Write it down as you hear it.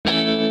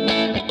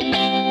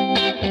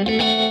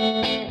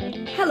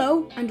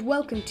and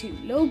welcome to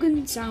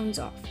Logan Sounds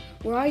Off,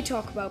 where I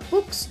talk about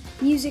books,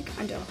 music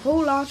and a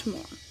whole lot more.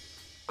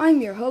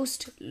 I'm your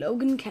host,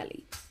 Logan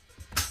Kelly.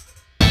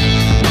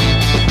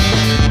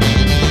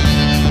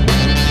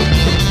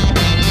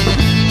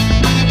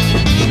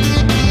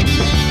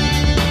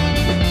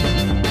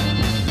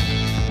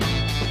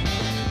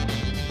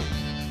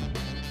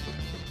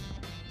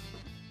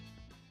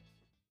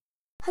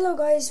 Hello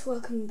guys,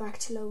 welcome back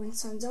to Logan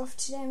Sounds Off.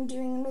 Today I'm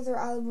doing another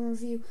album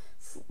review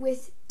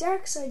with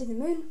Dark Side of the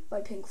Moon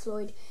by Pink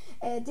Floyd.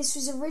 This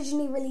was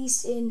originally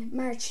released in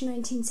March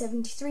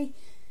 1973.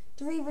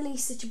 The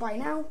re-release that you buy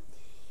now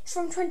is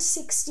from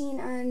 2016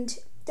 and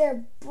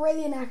they're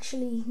brilliant,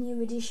 actually,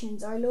 new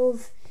additions. I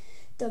love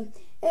them.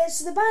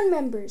 So the band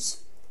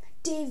members,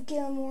 Dave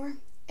Gilmour,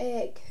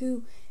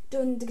 who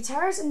done the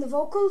guitars and the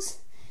vocals,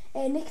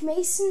 Nick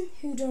Mason,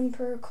 who done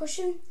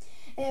percussion,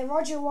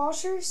 Roger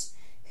Waters,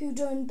 who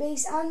done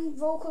bass and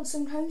vocals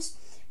sometimes,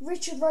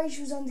 Richard Wright,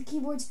 who's on the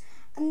keyboards,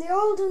 and they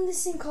all done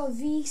this thing called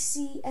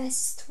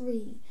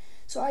VCS3.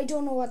 So I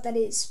don't know what that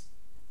is.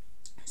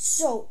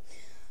 So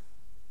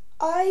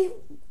I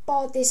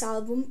bought this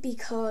album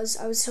because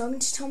I was talking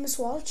to Thomas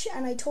Walsh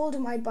and I told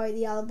him I'd buy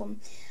the album,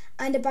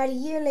 and about a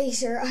year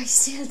later I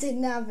still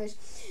didn't have it.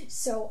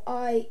 So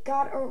I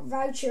got a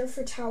voucher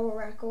for Tower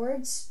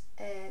Records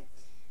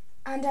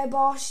and I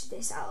bought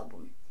this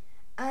album,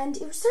 and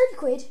it was 30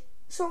 quid.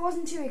 So it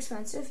wasn't too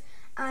expensive,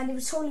 and it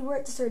was totally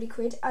worth the 30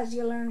 quid, as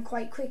you'll learn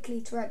quite quickly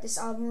throughout this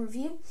album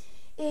review.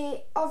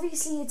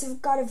 Obviously, it's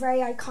got a very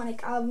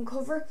iconic album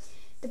cover,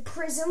 the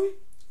prism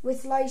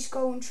with light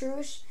going through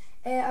it.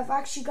 I've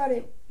actually got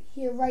it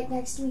here right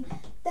next to me.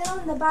 Then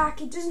on the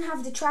back, it doesn't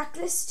have the track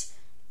list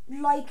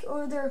like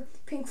other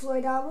Pink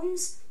Floyd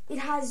albums. It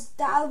has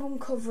the album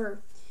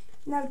cover.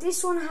 Now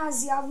this one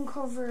has the album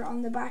cover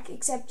on the back,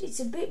 except it's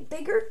a bit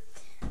bigger,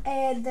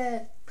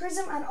 the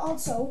prism, and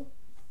also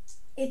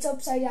it's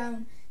upside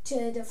down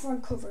to the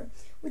front cover,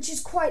 which is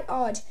quite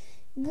odd.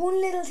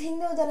 One little thing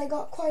though that I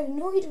got quite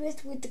annoyed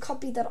with the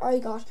copy that I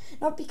got,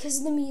 not because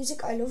of the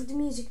music, I love the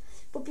music,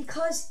 but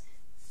because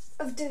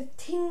of the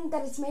thing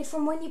that it's made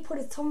from. When you put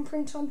a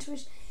thumbprint onto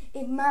it,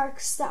 it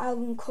marks the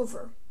album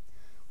cover,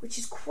 which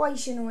is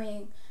quite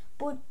annoying,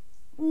 but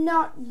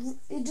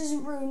it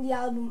doesn't ruin the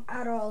album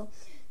at all.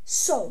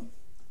 So,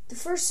 the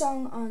first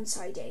song on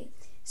side A,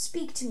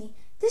 Speak to Me.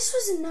 This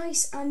was a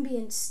nice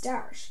ambient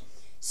start.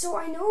 So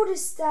I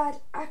noticed that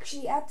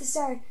actually at the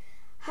start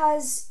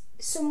has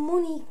some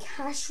money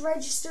cash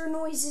register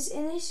noises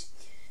in it.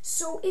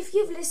 So if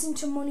you've listened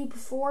to Money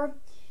before,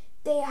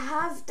 they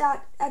have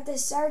that at the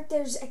start.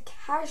 There's a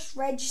cash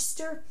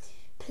register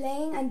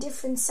playing and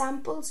different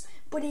samples,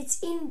 but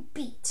it's in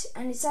beat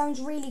and it sounds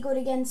really good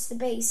against the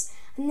bass,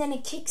 and then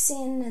it kicks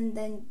in and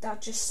then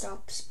that just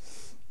stops.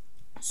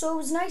 So it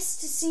was nice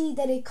to see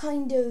that it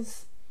kind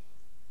of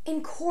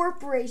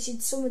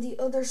incorporated some of the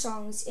other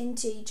songs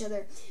into each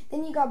other.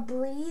 Then you got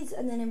Breathe,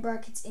 and then in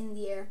brackets In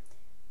the Air.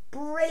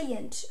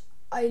 Brilliant.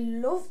 I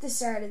love the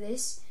start of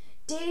this.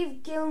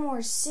 Dave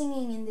Gilmour's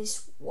singing in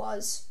this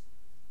was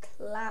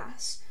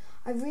class.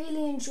 I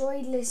really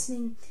enjoyed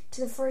listening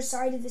to the first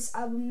side of this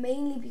album,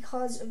 mainly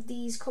because of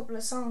these couple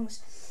of songs.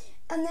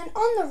 And then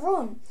On the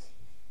Run,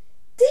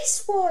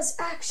 this was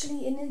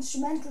actually an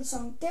instrumental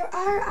song. There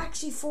are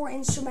actually 4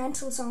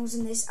 instrumental songs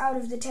in this out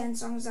of the 10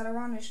 songs that are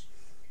on it.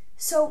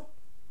 So,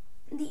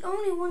 the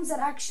only ones that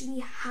actually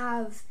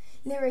have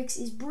lyrics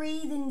is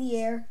Breathe, In the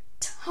Air,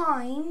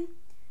 Time,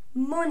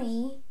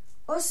 Money,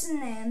 Us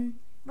and Them,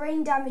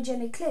 Brain Damage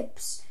and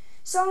Eclipse.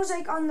 Songs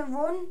like On the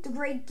Run, The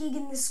Great Gig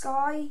in the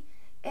Sky,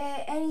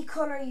 Any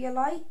Colour You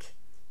Like,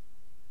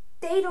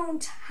 they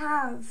don't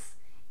have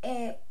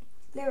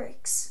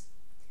lyrics.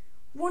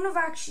 One of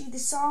actually the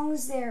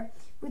songs there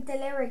with the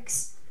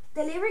lyrics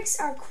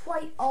are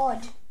quite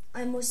odd,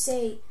 I must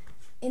say,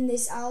 in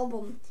this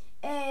album.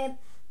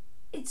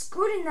 It's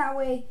good in that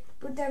way,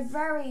 but they're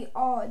very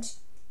odd.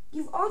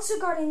 You've also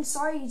got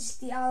inside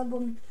the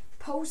album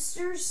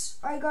posters.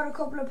 I got a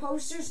couple of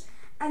posters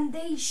and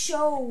they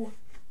show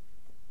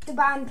the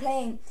band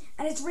playing,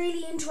 and it's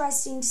really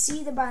interesting to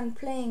see the band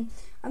playing.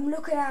 I'm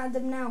looking at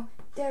them now.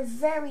 They're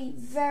very,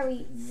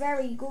 very,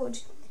 very good.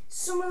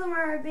 Some of them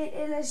are a bit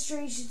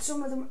illustrated,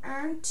 some of them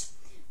aren't,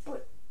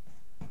 but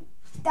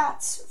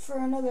that's for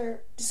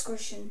another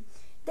discussion.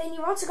 Then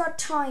you also got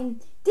Time.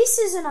 This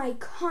is an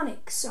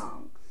iconic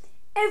song.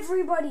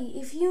 Everybody,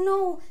 if you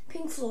know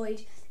Pink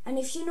Floyd, and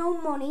if you know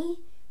Money,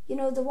 you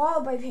know The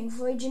Wall by Pink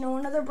Floyd, you know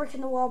Another Brick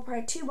in the Wall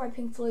Part 2 by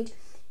Pink Floyd,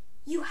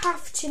 you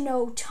have to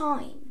know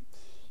Time.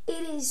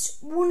 It is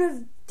one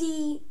of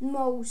the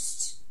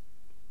most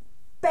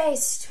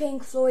best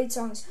Pink Floyd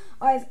songs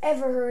I've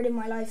ever heard in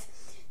my life.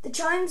 The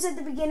chimes at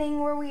the beginning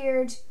were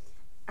weird,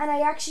 and I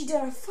actually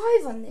did a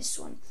 5 on this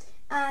one.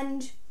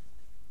 And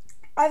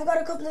I've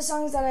got a couple of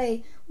songs that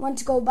I want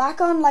to go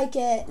back on, like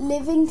a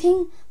Living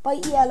Thing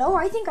by ELO.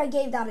 I think I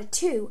gave that a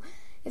 2.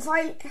 If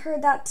I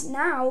heard that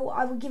now,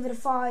 I would give it a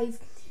 5.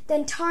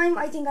 Then Time,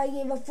 I think I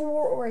gave a 4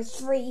 or a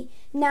 3.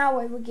 Now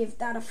I would give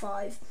that a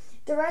 5.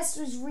 The rest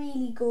was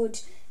really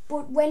good.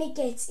 but when it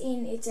gets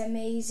in, it's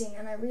amazing,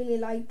 and I really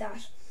like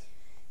that.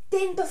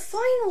 Then the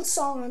final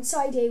song on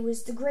side A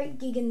was The Great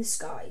Gig in the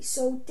Sky.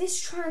 So this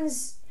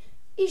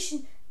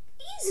transition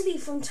easily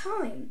from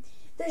time.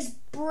 There's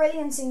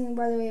brilliant singing,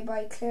 by the way,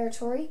 by Claire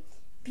Torrey.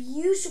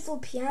 Beautiful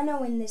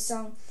piano in this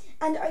song.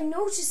 And I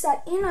noticed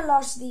that in a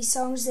lot of these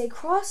songs, they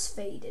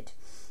cross-faded.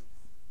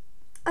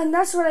 And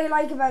that's what I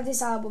like about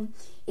this album.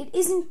 It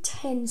isn't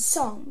 10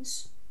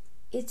 songs.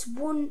 It's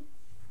one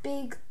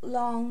big,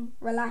 long,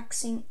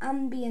 relaxing,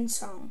 ambient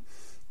song.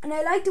 And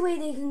I like the way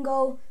they can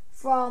go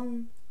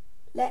from,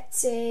 let's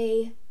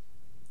say,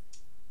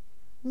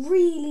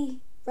 really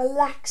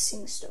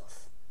relaxing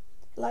stuff,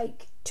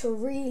 like, to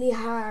really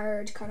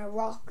hard kind of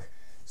rock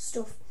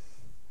stuff.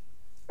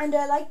 And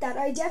I like that.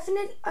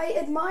 I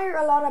admire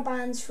a lot of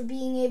bands for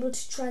being able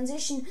to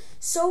transition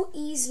so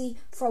easily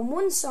from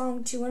one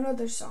song to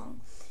another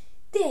song.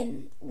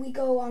 Then we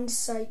go on to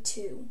side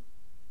 2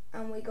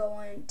 and we go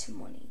on to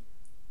Money.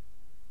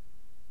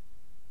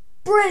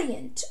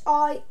 Brilliant.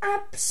 I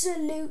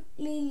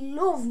absolutely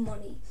love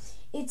Money.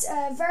 It's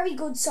a very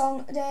good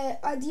song. The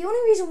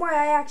only reason why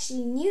I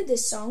actually knew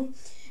this song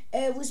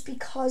was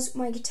because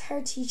my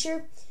guitar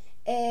teacher,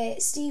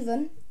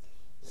 Stephen,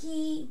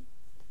 he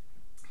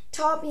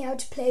taught me how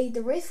to play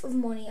the riff of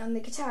Money on the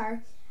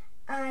guitar,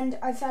 and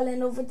I fell in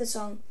love with the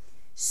song.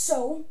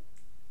 So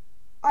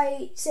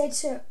I said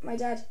to my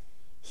dad,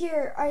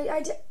 here,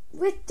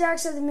 with Dark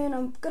Side of the Moon,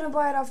 I'm going to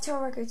buy it off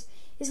Tower Records.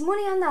 Is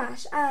Money on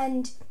that?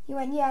 And he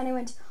went, yeah. And I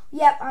went,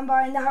 yep, I'm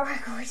buying that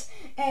record.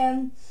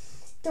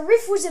 The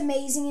riff was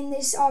amazing in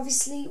this,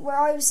 obviously. Where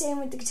I was saying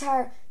with the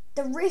guitar,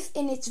 the riff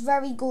in it's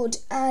very good.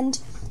 And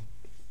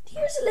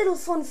here's a little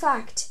fun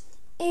fact.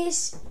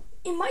 It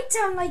might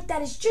sound like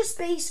that it's just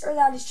bass or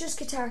that it's just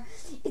guitar.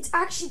 It's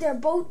actually, they're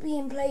both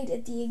being played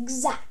at the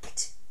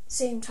exact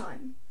same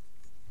time.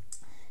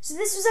 So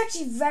this was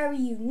actually very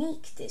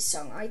unique, this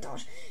song, I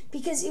thought,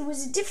 because it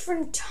was a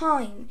different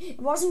time. It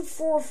wasn't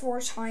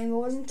 4/4 time, it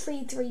wasn't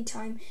 3/3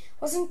 time, it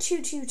wasn't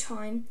 2/2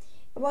 time,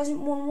 it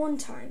wasn't 1/1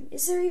 time.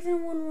 Is there even a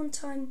 1/1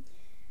 time?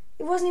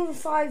 It wasn't even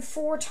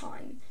 5/4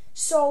 time.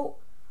 So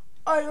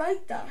I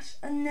like that.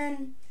 And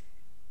then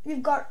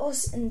we've got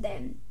Us and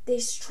Them.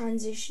 This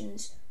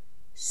transitions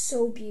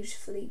so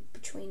beautifully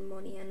between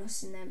Money and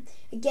Us and Them.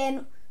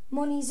 Again,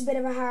 Money's a bit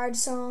of a hard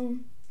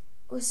song.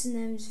 Us and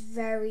Them's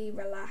very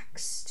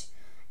relaxed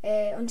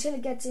until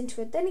it gets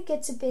into it. Then it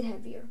gets a bit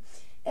heavier.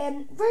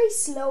 Very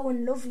slow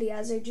and lovely,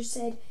 as I just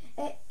said.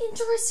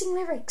 Interesting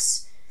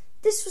lyrics.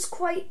 This was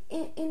quite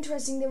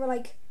interesting. They were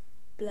like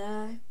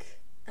black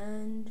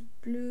and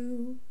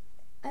blue,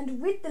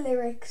 and with the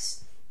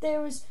lyrics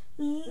there was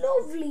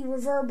lovely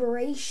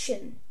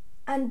reverberation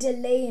and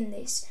delay in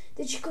this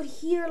that you could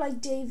hear like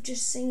Dave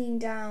just singing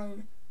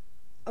down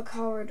a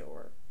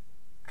corridor,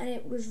 and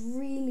it was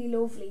really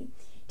lovely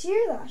to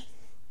hear that.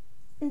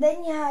 And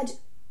then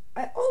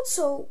I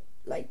also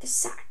like the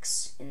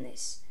sax in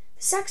this.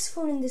 The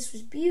saxophone in this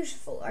was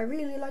beautiful. I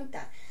really liked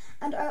that.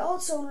 And I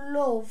also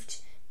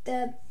loved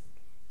the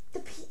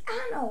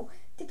piano.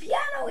 The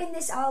piano in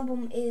this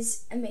album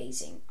is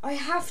amazing. I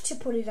have to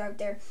put it out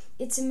there.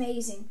 It's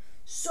amazing.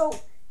 So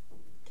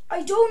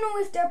I don't know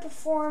if they're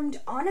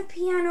performed on a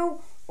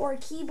piano or a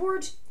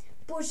keyboard,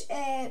 but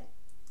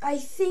I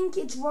think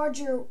it's not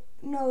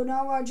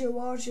Roger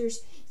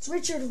Waters. It's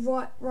Richard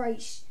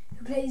Wright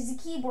who plays the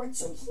keyboard,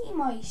 so he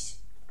might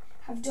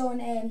have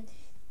done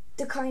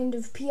the kind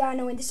of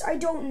piano in this. I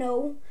don't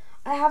know.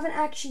 I haven't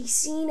actually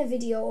seen a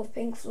video of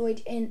Pink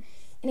Floyd in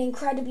an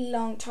incredibly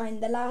long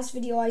time. The last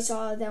video I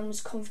saw of them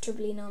was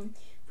Comfortably Numb,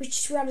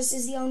 which, to be honest,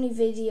 is the only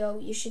video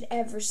you should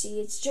ever see.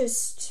 It's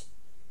just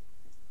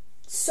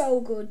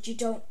so good. You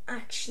don't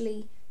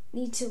actually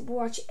need to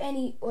watch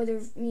any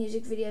other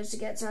music videos to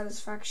get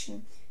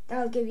satisfaction.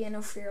 That'll give you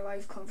enough for your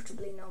life.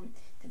 Comfortably Numb,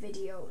 the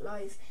video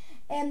live.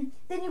 Then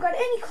you've got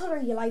Any Colour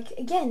You Like.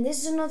 Again, this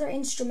is another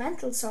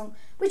instrumental song,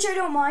 which I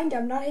don't mind.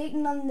 I'm not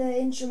hating on the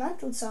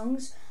instrumental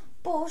songs,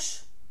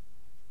 but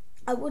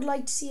I would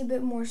like to see a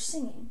bit more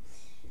singing.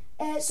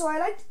 So I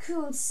like the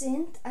cool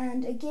synth,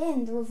 and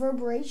again, the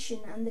reverberation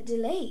and the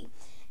delay.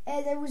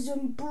 There was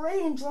some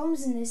brilliant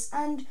drums in this,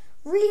 and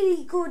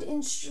really good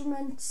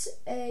instruments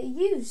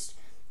used.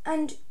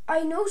 And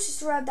I noticed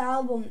throughout the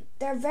album,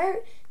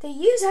 they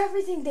use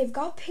everything they've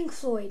got. Pink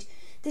Floyd,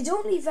 they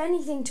don't leave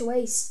anything to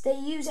waste. They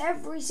use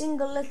every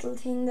single little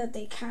thing that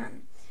they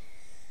can.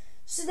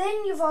 So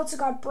then you've also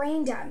got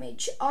Brain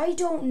Damage. I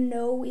don't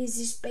know, is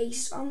this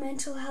based on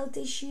mental health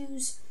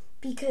issues?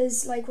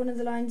 Because like one of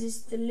the lines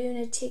is, the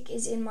lunatic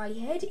is in my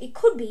head. It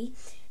could be,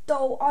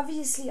 though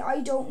obviously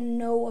I don't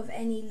know of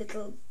any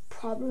little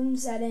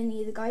problems that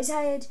any of the guys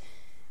had.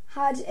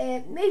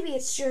 Maybe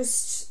it's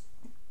just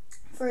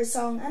for a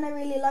song, and I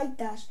really liked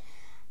that.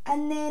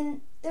 And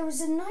then there was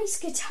a nice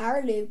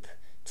guitar loop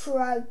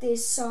throughout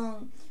this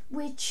song,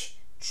 which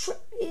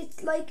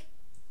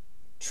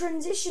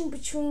transitioned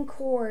between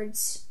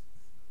chords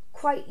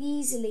quite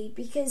easily,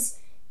 because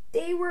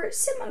they were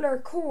similar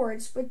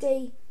chords, but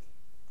they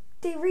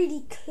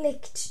really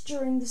clicked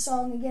during the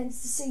song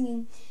against the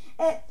singing.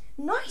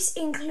 nice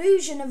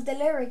inclusion of the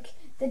lyric,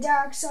 the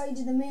dark side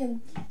of the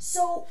moon.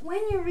 So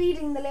when you're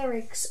reading the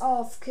lyrics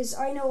off, because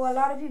I know a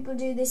lot of people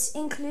do this,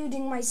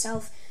 including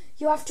myself,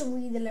 you have to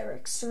read the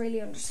lyrics to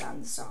really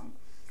understand the song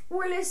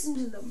or listen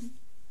to them.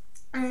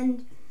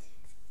 And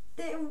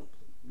the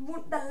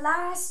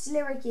last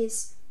lyric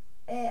is,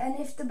 and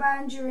if the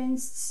band you're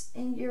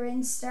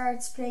in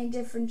starts playing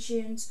different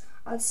tunes,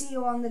 I'll see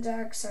you on the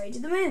dark side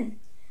of the moon.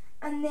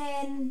 And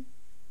then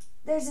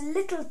there's a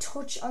little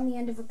touch on the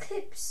end of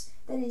eclipse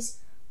that is,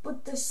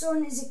 but the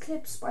sun is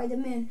eclipsed by the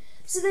moon.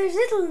 So there's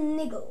little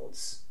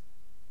niggles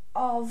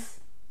of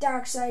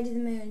dark side of the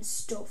moon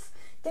stuff.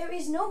 There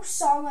is no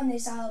song on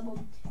this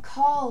album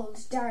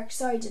called Dark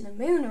Side of the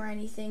Moon or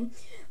anything,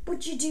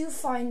 but you do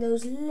find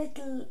those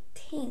little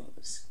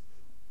things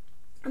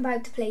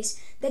about the place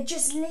that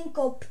just link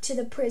up to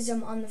the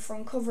prism on the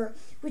front cover,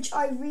 which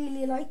I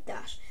really like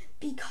that,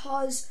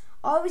 because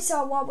I always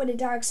thought, what would a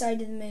Dark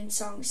Side of the Moon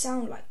song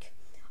sound like?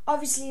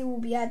 Obviously it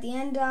will be at the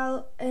end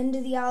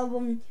of the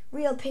album,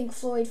 real Pink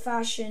Floyd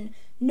fashion,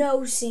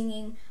 no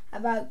singing,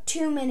 about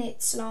 2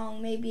 minutes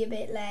long, maybe a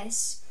bit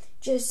less,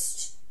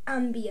 just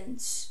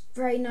ambience,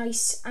 very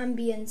nice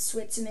ambience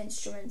with some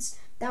instruments.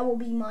 That will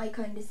be my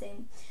kind of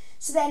thing.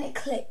 So then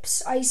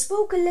Eclipse. I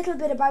spoke a little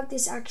bit about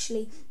this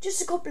actually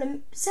just a couple of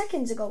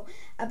seconds ago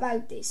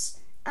about this,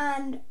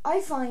 and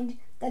I find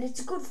that it's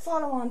a good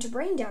follow on to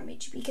Brain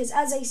Damage, because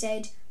as I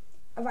said,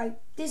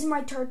 this is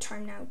my third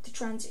time now, the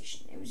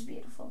transition, it was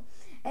beautiful.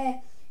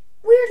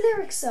 Weird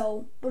lyrics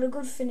though, but a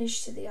good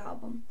finish to the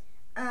album,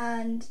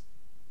 and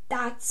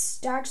that's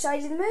Dark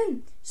Side of the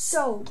Moon.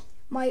 So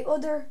my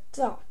other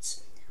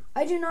thoughts.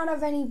 I do not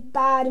have any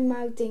bad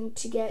mouthing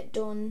to get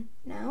done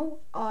now.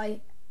 I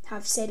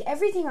have said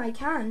everything I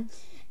can.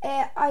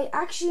 I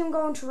actually am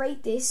going to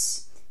rate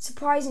this.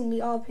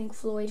 Surprisingly, all Pink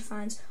Floyd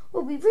fans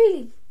will be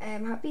really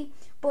happy,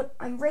 but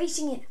I'm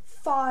rating it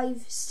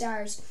 5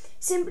 stars,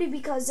 simply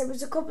because there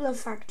was a couple of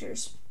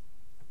factors.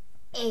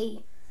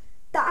 The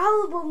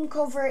album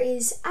cover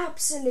is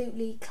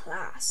absolutely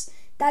class.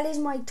 That is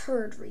my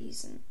third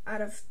reason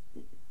out of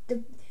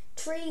the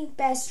 3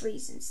 best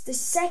reasons. The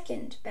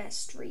second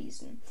best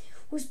reason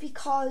was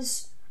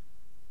because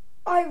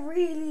I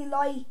really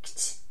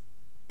liked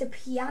the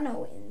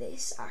piano in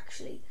this,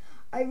 actually.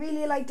 I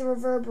really liked the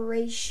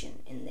reverberation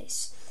in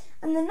this.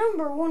 And the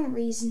number 1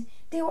 reason,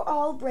 they were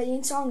all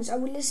brilliant songs. I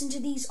would listen to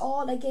these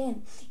all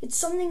again. It's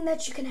something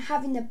that you can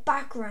have in the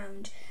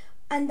background,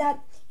 and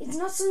that it's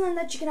not something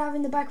that you can have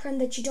in the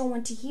background that you don't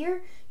want to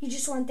hear, you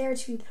just want there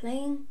to be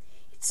playing.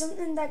 It's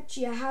something that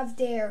you have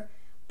there,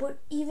 but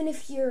even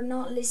if you're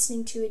not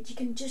listening to it, you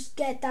can just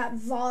get that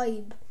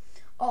vibe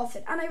of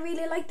it. And I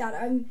really like that.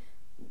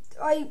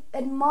 I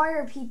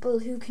admire people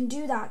who can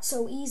do that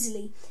so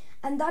easily,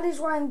 and that is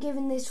why I'm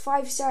giving this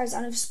 5 stars,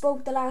 and I've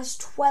spoke the last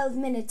 12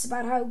 minutes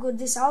about how good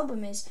this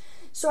album is.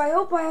 So I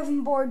hope I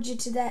haven't bored you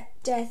to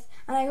death,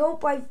 and I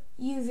hope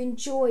you've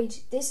enjoyed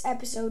this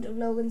episode of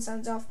Logan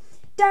Sounds Off,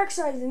 Dark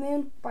Side of the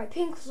Moon by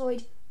Pink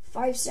Floyd.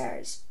 5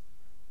 stars.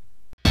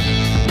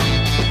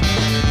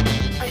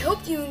 I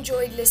hope you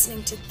enjoyed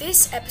listening to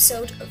this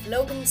episode of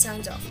Logan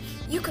Sounds Off.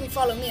 You can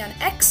follow me on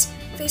X,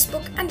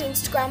 Facebook and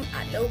Instagram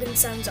at Logan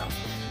Sounds Off.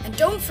 And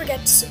don't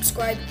forget to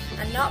subscribe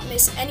and not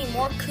miss any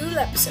more cool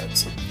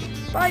episodes.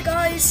 Bye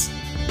guys!